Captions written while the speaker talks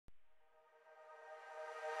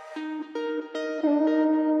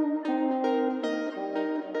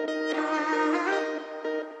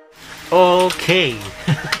Okay.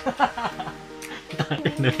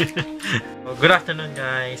 Good afternoon,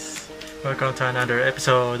 guys. Welcome to another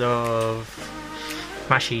episode of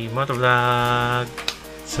Mashie Motovlog.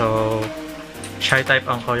 So, shy type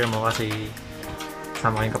ang kuya mo kasi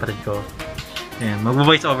sama yung kapatid ko. Ayan,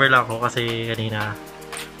 mag-voice over lang ako kasi kanina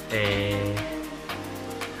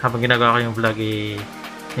habang ginagawa ko yung vlog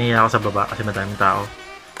nahiya ako sa baba kasi madaming tao.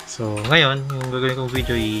 So, ngayon, yung gagawin kong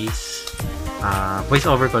video is voice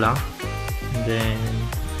over ko lang. And then,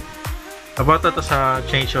 about ito sa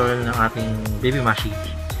change oil ng ating baby Mashie.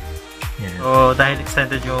 Yeah. So, dahil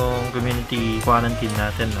extended yung community quarantine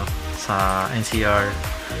natin, no, sa NCR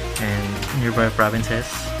and nearby provinces.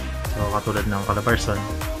 So, katulad ng Calabarzon,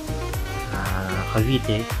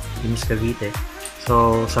 Cavite, Limis Cavite.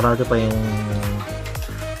 So, sarado pa yung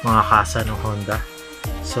mga kasa ng Honda.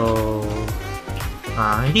 So,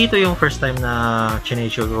 hindi ito yung first time na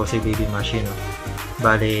change ko si baby Mashie, no.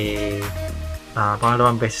 Bale,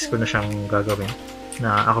 pangalawang beses ko na siyang gagawin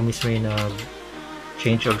na ako mismo yung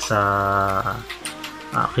nag-change oil sa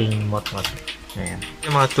aking motor. Ayan.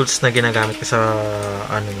 Yung mga tools na ginagamit ko sa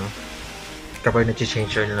kapag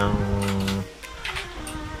nag-change oil ng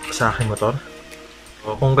sa aking motor.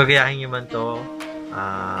 So, kung gagayahin nyo man to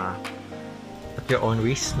at your own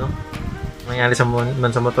risk, no? Mangyari sa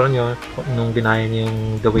motor nyo, nung ginaya nyo yung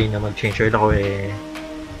the way na mag-change oil ako,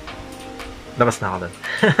 labas na ako doon.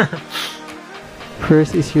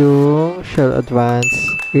 First is yung Shell Advance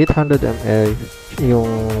 800 ml, yung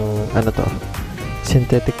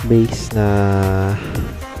synthetic base na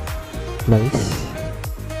mais.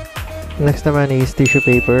 Next naman is tissue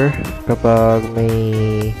paper kapag may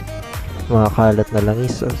mga kalat na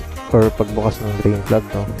langis or pagbukas ng drain plug,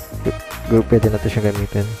 no, pwede natin siyang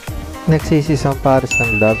gamitin. Next is isang pares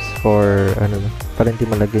ng gloves for para hindi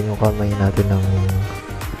malagyan yung kamay natin ng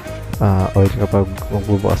oil kapag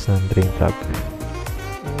magbubukas ng drain plug.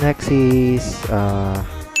 Next is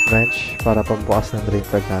wrench para pambukas ng drain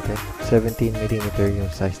plug natin. 17mm yung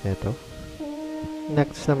size nito.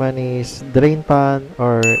 Next naman is drain pan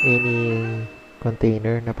or any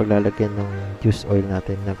container na paglalagyan ng used oil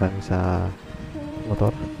natin na pang sa motor.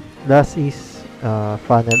 Last is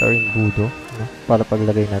funnel or embudo, no, para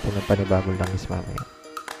paglagay natin ng panibagong langis mamaya.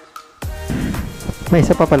 May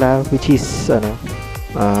isa pa pala, which is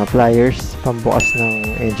pliers pambukas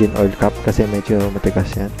ng engine oil cap kasi medyo matigas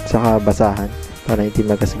yan, saka basahan para hindi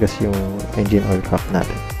magasgas yung engine oil cap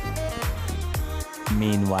natin.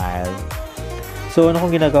 Meanwhile, so ano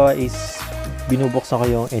kong ginagawa is binubuksan ko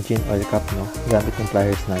yung engine oil cap, no, gamit yung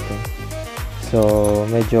pliers natin. So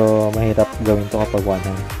medyo mahirap gawin to kapag one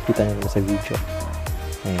hand, kita nyo naman sa video.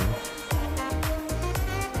 Ayan.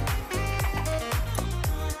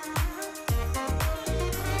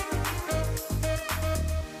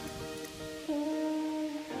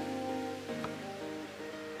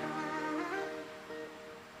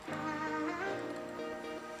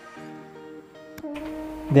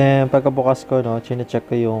 Then, pagkabukas ko, no, chine-check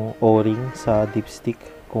ko yung O-ring sa dipstick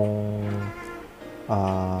kung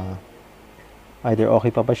either okay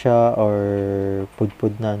pa ba siya or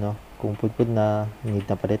pudpud na, no. Kung pudpud na, need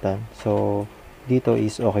na palitan. So, dito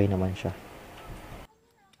is okay naman siya.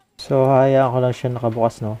 So, hayaan ko lang siya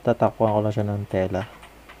nakabukas, no. Tatakpan ko lang siya ng tela.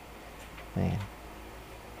 Ayan.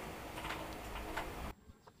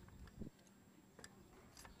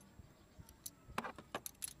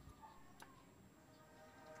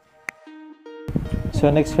 So,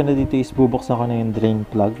 next ko na dito is bubuksan ko na yung drain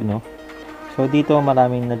plug, no. So, dito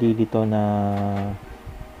maraming nalilito na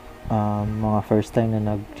mga first time na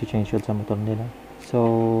nag-change oil sa motor nila.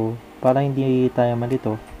 So, para hindi tayo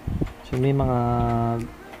malito, so may mga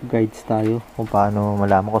guides tayo kung paano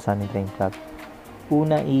malaman ko saan yung drain plug.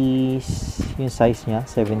 Una is yung size niya,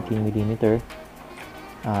 17mm.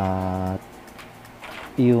 At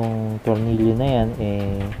yung tornilyo na yan,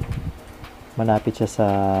 malapit siya sa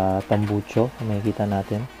tambucho, makikita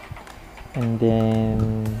natin. And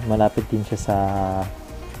then malapit din siya sa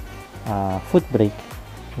foot brake,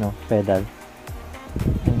 no, pedal.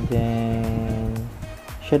 And then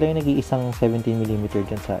siya lang yung nag-iisang 17mm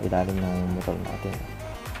dyan sa ilalim ng motor natin.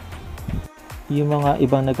 Yung mga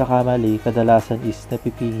ibang nagkakamali, kadalasan is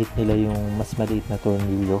napipihit nila yung mas maliit na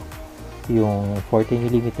tornilyo, yung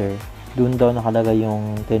 14mm. Doon daw nakalagay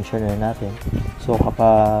yung tensioner natin. So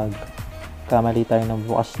kapag kamali tayo ng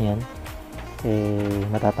bukas niyan,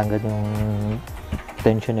 matatanggal yung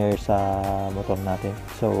tensioner sa motor natin.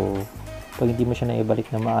 So, pag hindi mo siya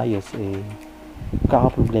naibalik na maayos,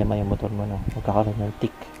 kakaproblema yung motor mo, no? Magkakaroon ng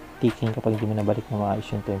ticking kapag hindi mo nabalik na maayos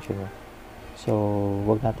yung tensioner. So,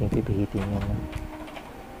 wag natin pipihitin yan, no?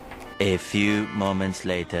 A few moments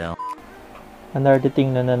later. Another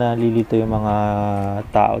thing na nalilito yung mga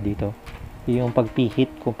tao dito, yung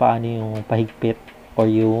pagpihit kung paano yung pahigpit o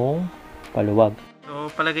yung paluwag. So,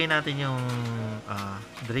 palagay natin yung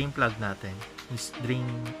drain plug natin. This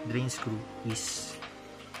drain screw is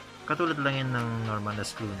katulad lang yan ng normal na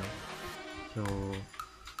screw, no? So,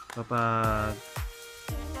 kapag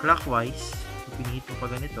clockwise, pinihit mo pa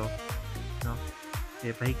ganito, no?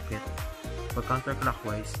 Eh, pahigpit. Pag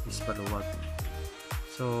counterclockwise is paluwag.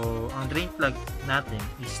 So, ang drain plug natin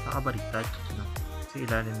is nakabaliktad, no? Sa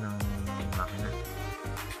ilalim ng makina.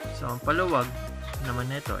 So, ang paluwag naman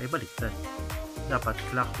nito ay baliktad. Dapat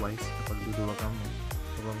clockwise kapag duduwagan mo.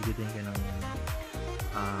 Kapag magdidain ka ng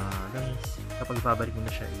langis, kapag babalik mo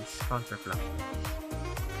na siya is counterclockwise.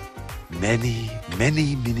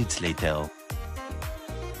 Many minutes later.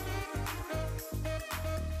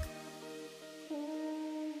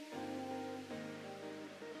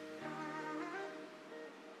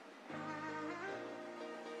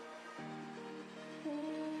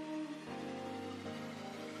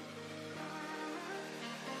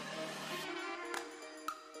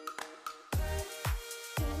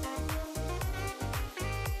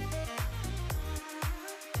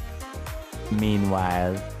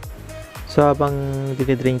 Meanwhile, so habang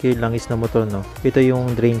dinidrain ko yung langis na motor, no, ito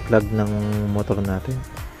yung drain plug ng motor natin.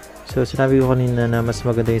 So sinabi ko kanina na mas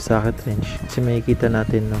maganda yung socket wrench kasi makikita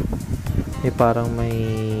natin, no, may parang may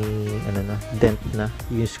dent na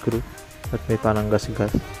yung screw at may parang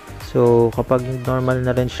gas-gas. So kapag yung normal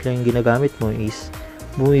na wrench lang yung ginagamit mo is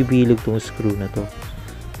bumibilog tong screw na to.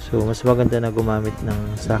 So mas maganda na gumamit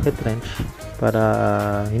ng socket wrench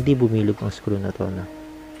para hindi bumilog ang screw na to, na.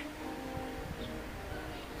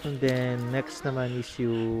 And then next naman is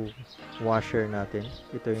yung washer natin.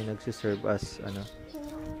 Ito yung nagsiserve as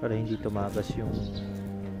para hindi tumagas yung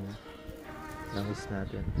langis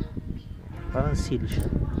natin. Parang seal siya.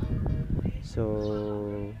 So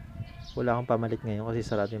wala akong pamalit ngayon kasi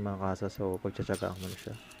sarado yung mga kasa, so pagtsatsagaan mo na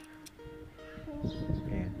siya.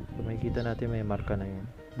 Ayan. So makikita natin may marka na yun,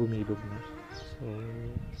 bumilog na. So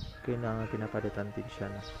kailangan pinapalitan din siya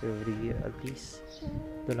na every at least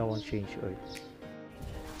 2 change oil.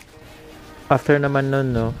 After naman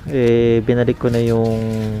nun, no, binalik ko na yung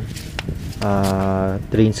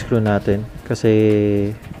drain screw natin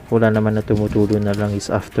kasi wala naman na tumutulo na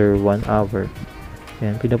langis after 1 hour.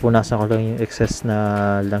 Yan, pinupunasan ko lang yung excess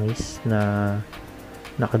na langis na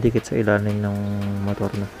nakadikit sa ilalim ng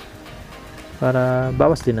motor na para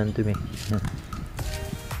bawas din ang dumi.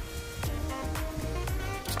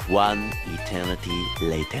 One eternity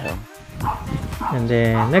later. And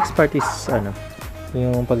then next part is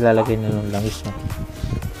yung paglalagay na ng langis, no.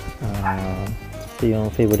 Ito yung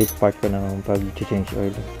favorite part ko ng pag-change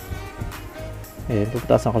oil.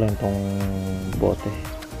 Puputasan ko lang itong bote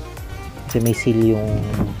kasi may seal yung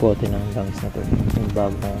bote ng langis na to, yung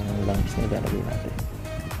bagong langis na ilalagay natin.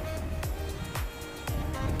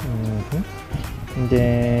 And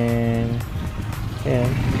then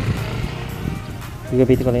ayan,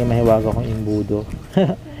 gagamitin ko lang yung mahiwaga kong imbudo.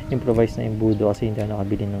 Improvise na imbudo kasi hindi ako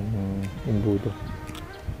nakabili ng imbudo.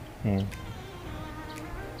 Ayan.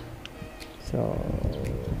 So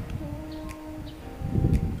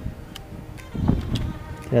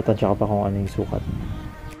tinatansya ko pa kung ano yung sukat.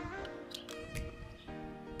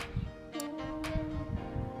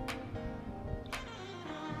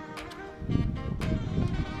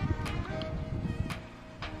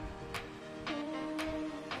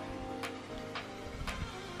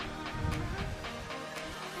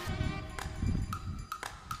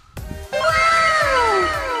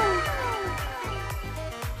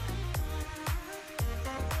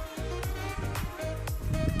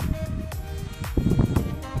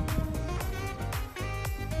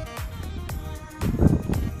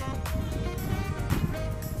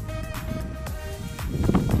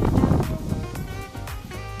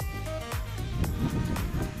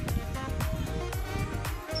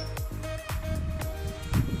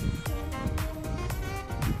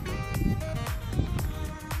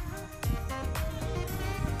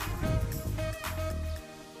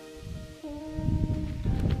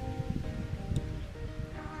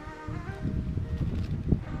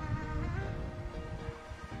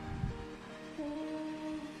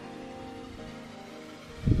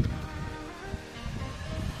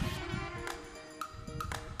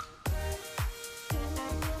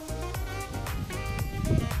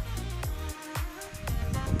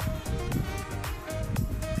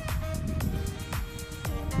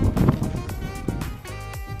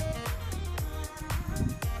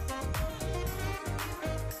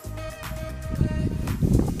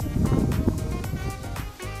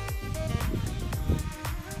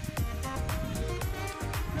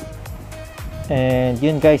 And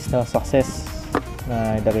yun guys, no, success.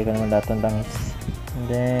 Na ilagay ko naman lahat ng langis. And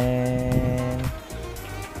then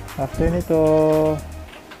after nito,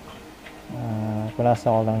 punasan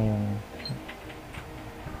ko lang yung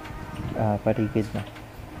parigid na.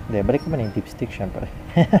 Hindi, balik ko man yung dipstick syempre.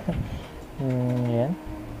 Yan.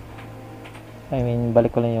 I mean,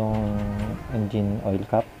 balik ko lang yung engine oil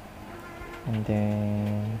cap. And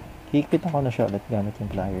then higpitan ko na siya ulit gamit yung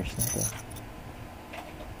pliers na ito.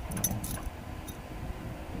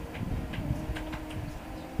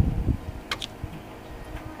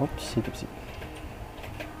 Oops, oopsie.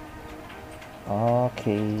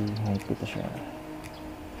 Okay, higpit na siya.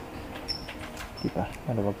 Diba?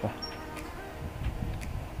 Maluwag pa.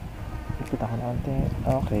 Higpit ako na konti.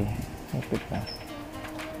 Okay, higpit na.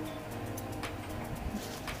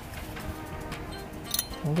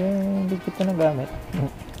 And then, higpit ko na gamit.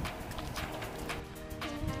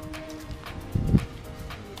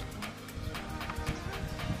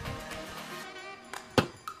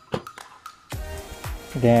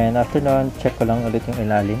 Then, after nun, check ko lang ulit yung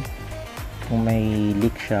ilalim. Kung may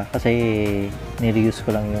leak siya. Kasi, nireuse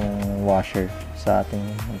ko lang yung washer sa ating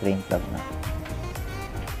drain plug na.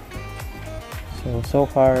 So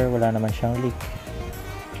far, wala naman siyang leak.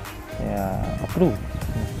 Kaya, approve.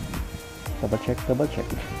 Double check.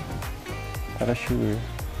 Para sure.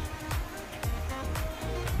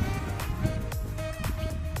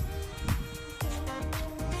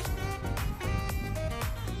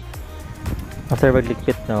 After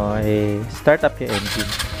maglikpit, no, start up yung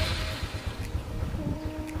engine.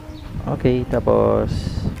 Okay, tapos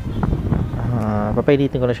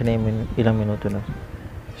papailitin ko na siya na ilang minuto na.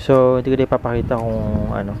 So, hindi ko na ipapakita kung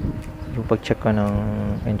ano, yung pag-check ko ng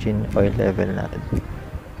engine oil level natin.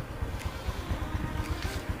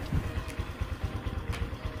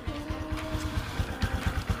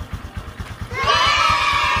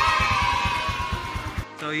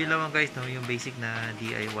 So, yun lang guys, no, yung basic na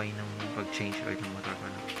DIY ng pag-change oil ng motor ko.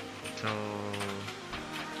 No? So,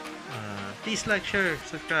 please like, share,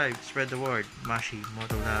 subscribe, spread the word. Mashie,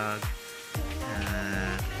 Motovlog.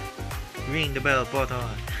 Ring the bell button.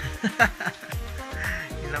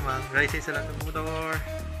 Yun lamang. Rise sa lahat ng motor.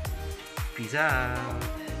 Peace out.